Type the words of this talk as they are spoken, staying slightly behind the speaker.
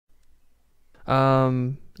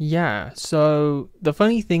Yeah, so the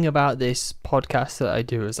funny thing about this podcast that I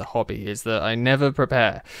do as a hobby is that I never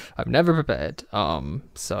prepare. I'm never prepared.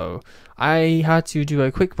 So I had to do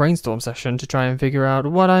a quick brainstorm session to try and figure out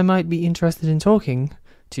what I might be interested in talking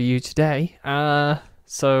to you today.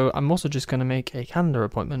 So I'm also just gonna make a calendar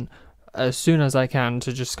appointment as soon as I can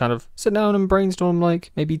to just kind of sit down and brainstorm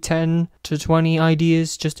like maybe 10 to 20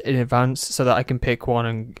 ideas just in advance so that I can pick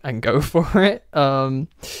one and go for it.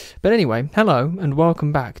 But anyway, hello and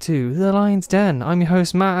welcome back to The Lion's Den. I'm your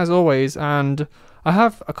host Matt as always, and I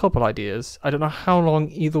have a couple ideas. I don't know how long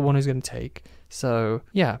either one is going to take. So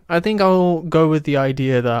yeah, I think I'll go with the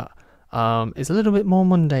idea that is a little bit more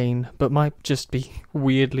mundane, but might just be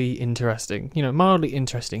weirdly interesting. You know, mildly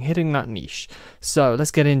interesting, hitting that niche. So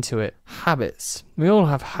let's get into it. Habits. We all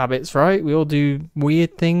have habits, right? We all do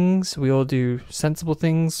weird things. We all do sensible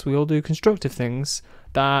things. We all do constructive things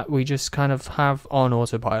that we just kind of have on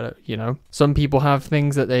autopilot, you know? Some people have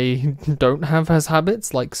things that they don't have as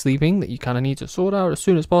habits, like sleeping, that you kind of need to sort out as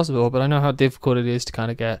soon as possible, but I know how difficult it is to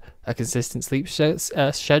kind of get a consistent sleep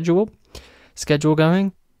schedule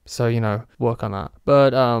going. So, you know, work on that.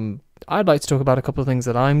 But I'd like to talk about a couple of things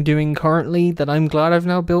that I'm doing currently that I'm glad I've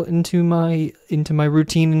now built into my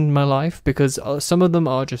routine in my life, because some of them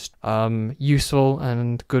are just useful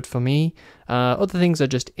and good for me. Other things are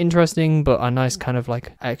just interesting but are nice kind of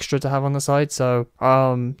like extra to have on the side. So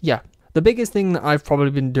yeah, the biggest thing that I've probably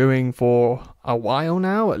been doing for a while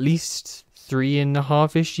now, at least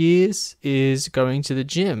 3.5-ish years, is going to the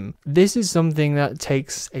gym. This is something that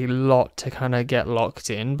takes a lot to kind of get locked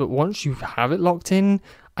in, but once you have it locked in,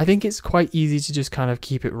 I think it's quite easy to just kind of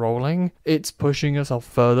keep it rolling. It's pushing yourself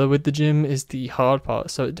further with the gym is the hard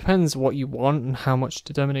part. So it depends what you want and how much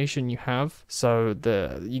determination you have. So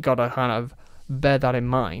you gotta kind of bear that in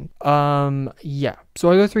mind. Yeah,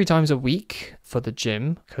 so I go 3 times a week for the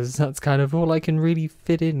gym because that's kind of all I can really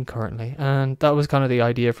fit in currently, and that was kind of the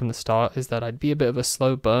idea from the start, is that I'd be a bit of a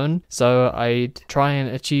slow burn, so I'd try and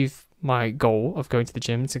achieve my goal of going to the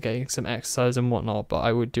gym to getting some exercise and whatnot, but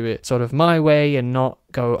I would do it sort of my way and not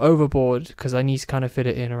go overboard because I need to kind of fit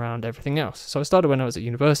it in around everything else. So I started when I was at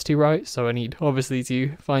university, right? So I need obviously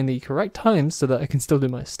to find the correct times so that I can still do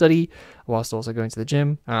my study whilst also going to the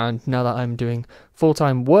gym. And now that I'm doing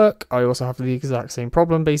full-time work, I also have the exact same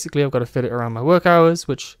problem. Basically, I've got to fit it around my work hours,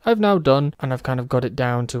 which I've now done, and I've kind of got it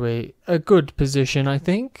down to a good position, I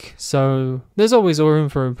think. So there's always room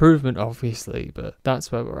for improvement, obviously, but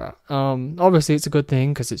that's where we're at. Obviously it's a good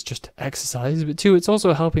thing because it's just exercise, but 2, it's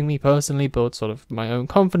also helping me personally build sort of my own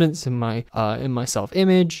confidence in my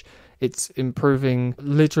self-image. It's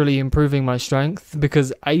literally improving my strength,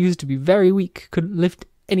 because I used to be very weak, couldn't lift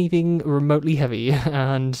anything remotely heavy,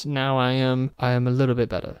 and now I am a little bit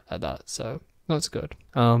better at that, so that's good.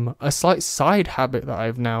 A slight side habit that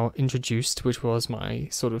I've now introduced, which was my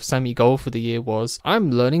sort of semi-goal for the year, was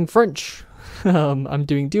I'm learning French. I'm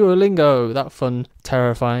doing Duolingo, that fun,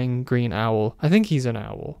 terrifying green owl. I think he's an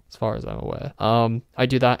owl, as far as I'm aware. I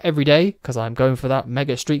do that every day because I'm going for that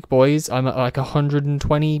mega streak, boys. I'm at like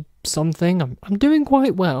 120 something. I'm doing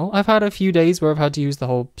quite well. I've had a few days where I've had to use the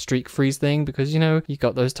whole streak freeze thing because, you know, you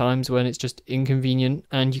got those times when it's just inconvenient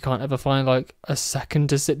and you can't ever find like a second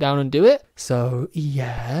to sit down and do it. So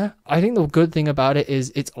yeah, I think the good thing about it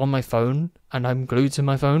is it's on my phone and I'm glued to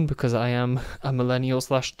my phone because I am a millennial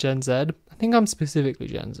 / Gen Z. I think I'm specifically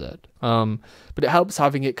Gen Z. But it helps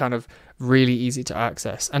having it kind of really easy to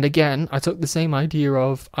access. And again, I took the same idea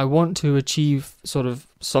of I want to achieve sort of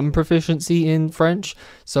some proficiency in French.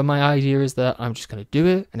 So my idea is that I'm just going to do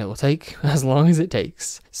it and it will take as long as it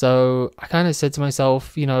takes. So I kind of said to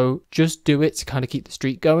myself, you know, just do it to kind of keep the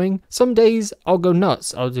streak going. Some days I'll go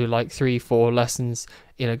nuts. I'll do like 3-4 lessons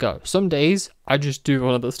in a go. Some days I just do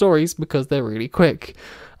one of the stories because they're really quick.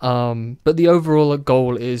 But the overall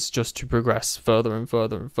goal is just to progress further and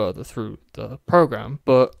further and further through the program,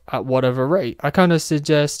 but at whatever rate. I kind of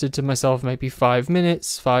suggested to myself maybe 5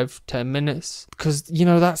 minutes, 5-10 minutes, because, you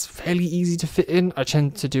know, that's fairly easy to fit in. I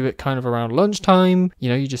tend to do it kind of around lunchtime. You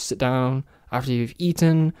know, you just sit down after you've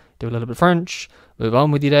eaten, do a little bit of French, move on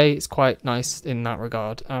with your day. It's quite nice in that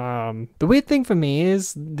regard. The weird thing for me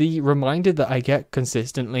is the reminder that I get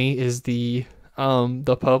consistently is the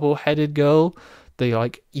purple-headed girl, the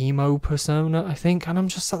like emo persona, I think, and I'm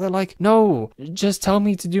just sat there like, no, just tell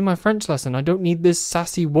me to do my French lesson. I don't need this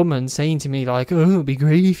sassy woman saying to me like, oh, it'd be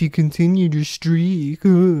great if you continued your streak.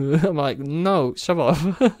 I'm like, no, shut up.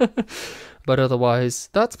 But otherwise,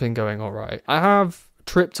 that's been going all right. I have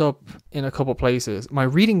tripped up in a couple places. My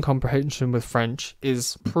reading comprehension with French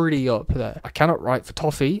is pretty up there. I cannot write for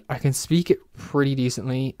toffee. I can speak it pretty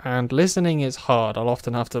decently, and listening is hard. I'll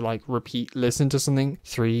often have to like listen to something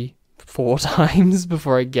 3, 4 times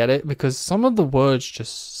before I get it, because some of the words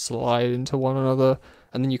just slide into one another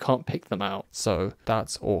and then you can't pick them out. So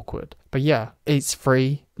that's awkward. But yeah, it's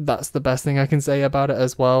free. That's the best thing I can say about it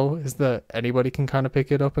as well, is that anybody can kind of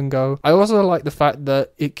pick it up and go. I also like the fact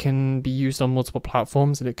that it can be used on multiple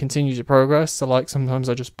platforms and it continues to progress. So like sometimes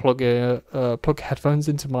I just plug headphones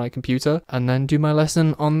into my computer and then do my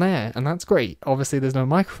lesson on there, and that's great. Obviously there's no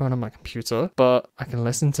microphone on my computer, but I can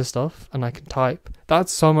listen to stuff and I can type.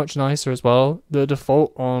 That's so much nicer as well. The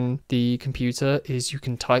default on the computer is you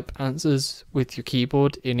can type answers with your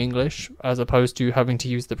keyboard in English, as opposed to having to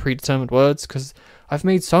use the predetermined words, because I've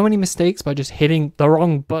made so many mistakes by just hitting the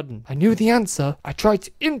wrong button. I knew the answer. I tried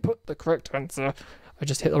to input the correct answer. I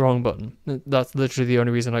just hit the wrong button. That's literally the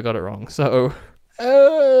only reason I got it wrong. So,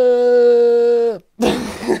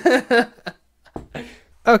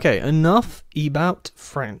 okay, enough about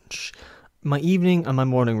French. My evening and my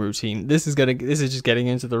morning routine. This is just getting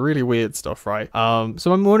into the really weird stuff, right? So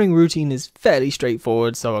my morning routine is fairly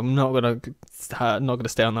straightforward, so I'm not gonna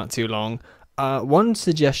stay on that too long. One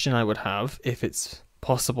suggestion I would have, if it's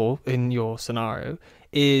possible in your scenario,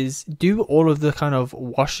 is do all of the kind of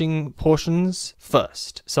washing portions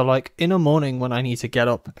first. So like in a morning when I need to get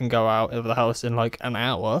up and go out of the house in like an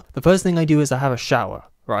hour, the first thing I do is I have a shower,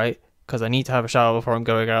 right? Because I need to have a shower before I'm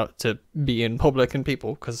going out to be in public and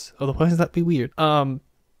people, because otherwise that'd be weird. The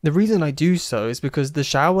reason I do so is because the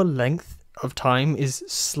shower length of time is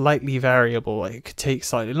slightly variable. Like, it could take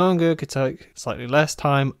slightly longer, it could take slightly less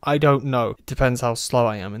time. I don't know. It depends how slow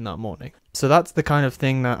I am in that morning. So that's the kind of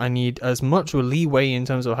thing that I need as much leeway in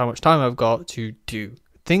terms of how much time I've got to do.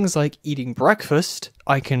 Things like eating breakfast,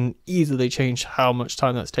 I can easily change how much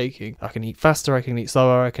time that's taking. I can eat faster, I can eat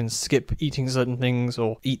slower, I can skip eating certain things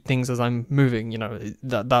or eat things as I'm moving, you know.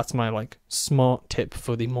 That's my like smart tip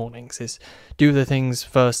for the mornings, is do the things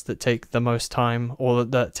first that take the most time or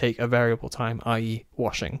that take a variable time, i.e.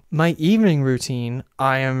 washing. My evening routine,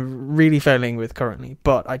 I am really failing with currently,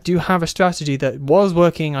 but I do have a strategy that was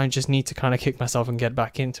working. I just need to kind of kick myself and get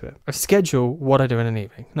back into it. I schedule what I do in an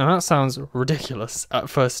evening. Now that sounds ridiculous at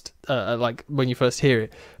first, like when you first hear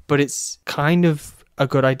it, but it's kind of a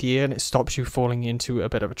good idea and it stops you falling into a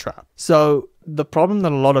bit of a trap. So the problem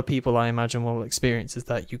that a lot of people, I imagine, will experience is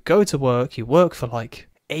that you go to work, you work for like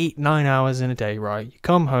 8-9 hours in a day, right? You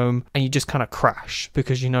come home and you just kind of crash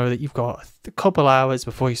because you know that you've got a couple hours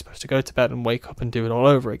before you're supposed to go to bed and wake up and do it all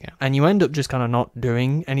over again. And you end up just kind of not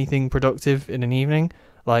doing anything productive in an evening.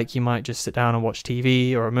 Like, you might just sit down and watch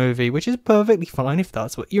TV or a movie, which is perfectly fine if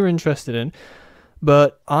that's what you're interested in.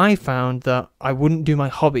 But I found that I wouldn't do my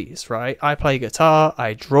hobbies, right? I play guitar,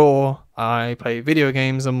 I draw, I play video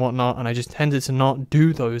games and whatnot, and I just tended to not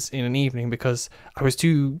do those in an evening because I was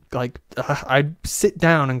too, like, I'd sit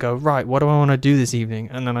down and go, right, what do I want to do this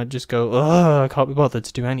evening? And then I'd just go, I can't be bothered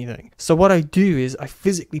to do anything. So what I do is I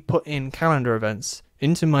physically put in calendar events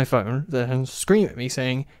into my phone that then scream at me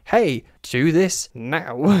saying, hey, do this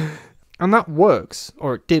now. And that works,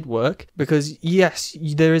 or it did work, because yes,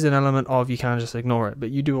 there is an element of you can't just ignore it,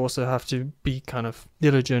 but you do also have to be kind of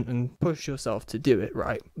diligent and push yourself to do it,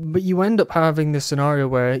 right? But you end up having this scenario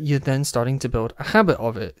where you're then starting to build a habit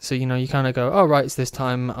of it. So, you know, you kind of go, oh, right, it's this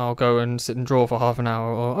time, I'll go and sit and draw for half an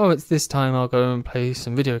hour, or oh, it's this time, I'll go and play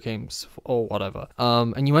some video games, or whatever.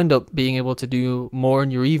 And you end up being able to do more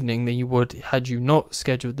in your evening than you would had you not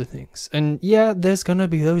scheduled the things. And yeah, there's gonna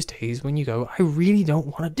be those days when you go, I really don't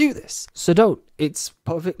want to do this. So don't. It's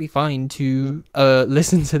perfectly fine to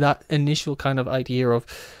listen to that initial kind of idea of,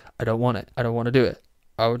 I don't want it. I don't want to do it.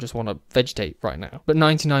 I would just want to vegetate right now. But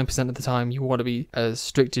 99% of the time, you want to be as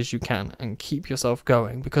strict as you can and keep yourself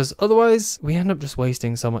going, because otherwise we end up just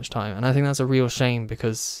wasting so much time. And I think that's a real shame,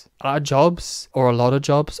 because our jobs, or a lot of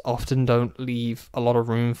jobs, often don't leave a lot of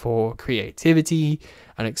room for creativity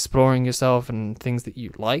and exploring yourself and things that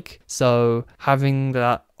you like. So having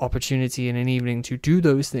that opportunity in an evening to do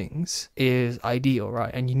those things is ideal,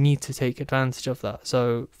 right? And you need to take advantage of that.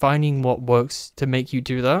 So finding what works to make you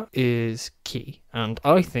do that is key. And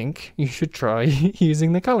I think you should try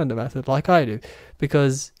using the calendar method like I do,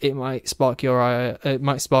 because it might spark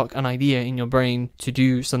an idea in your brain to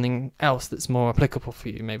do something else that's more applicable for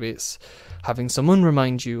you. Maybe it's having someone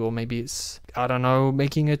remind you, or maybe it's, I don't know,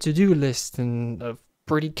 making a to-do list and a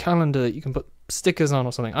pretty calendar that you can put stickers on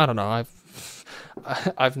or something. I don't know.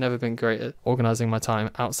 I've never been great at organizing my time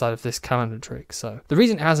outside of this calendar trick. So the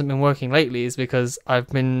reason it hasn't been working lately is because I've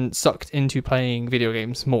been sucked into playing video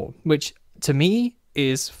games more, which to me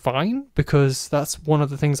is fine, because that's one of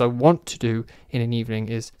the things I want to do in an evening,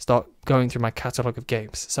 is start going through my catalogue of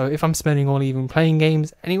games. So if I'm spending all evening playing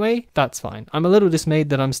games anyway, that's fine. I'm a little dismayed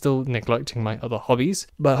that I'm still neglecting my other hobbies,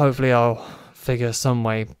 but hopefully I'll figure some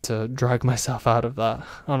way to drag myself out of that.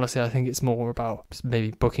 Honestly, I think it's more about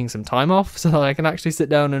maybe booking some time off so that I can actually sit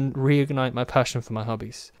down and reignite my passion for my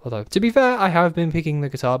hobbies. Although, to be fair, I have been picking the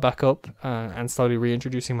guitar back up and slowly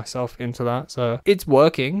reintroducing myself into that. So it's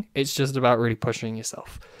working. It's just about really pushing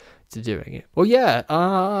yourself to doing it. Well,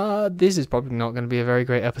 yeah, this is probably not going to be a very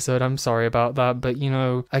great episode. I'm sorry about that. But,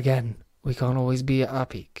 again, we can't always be at our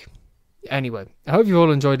peak. Anyway, I hope you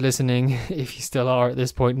all enjoyed listening, if you still are at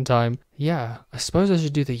this point in time. Yeah, I suppose I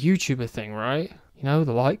should do the YouTuber thing, right? The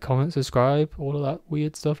like, comment, subscribe, all of that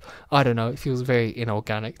weird stuff. I don't know, it feels very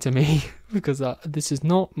inorganic to me, because this is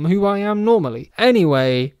not who I am normally.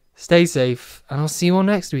 Anyway, stay safe, and I'll see you all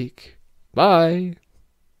next week. Bye!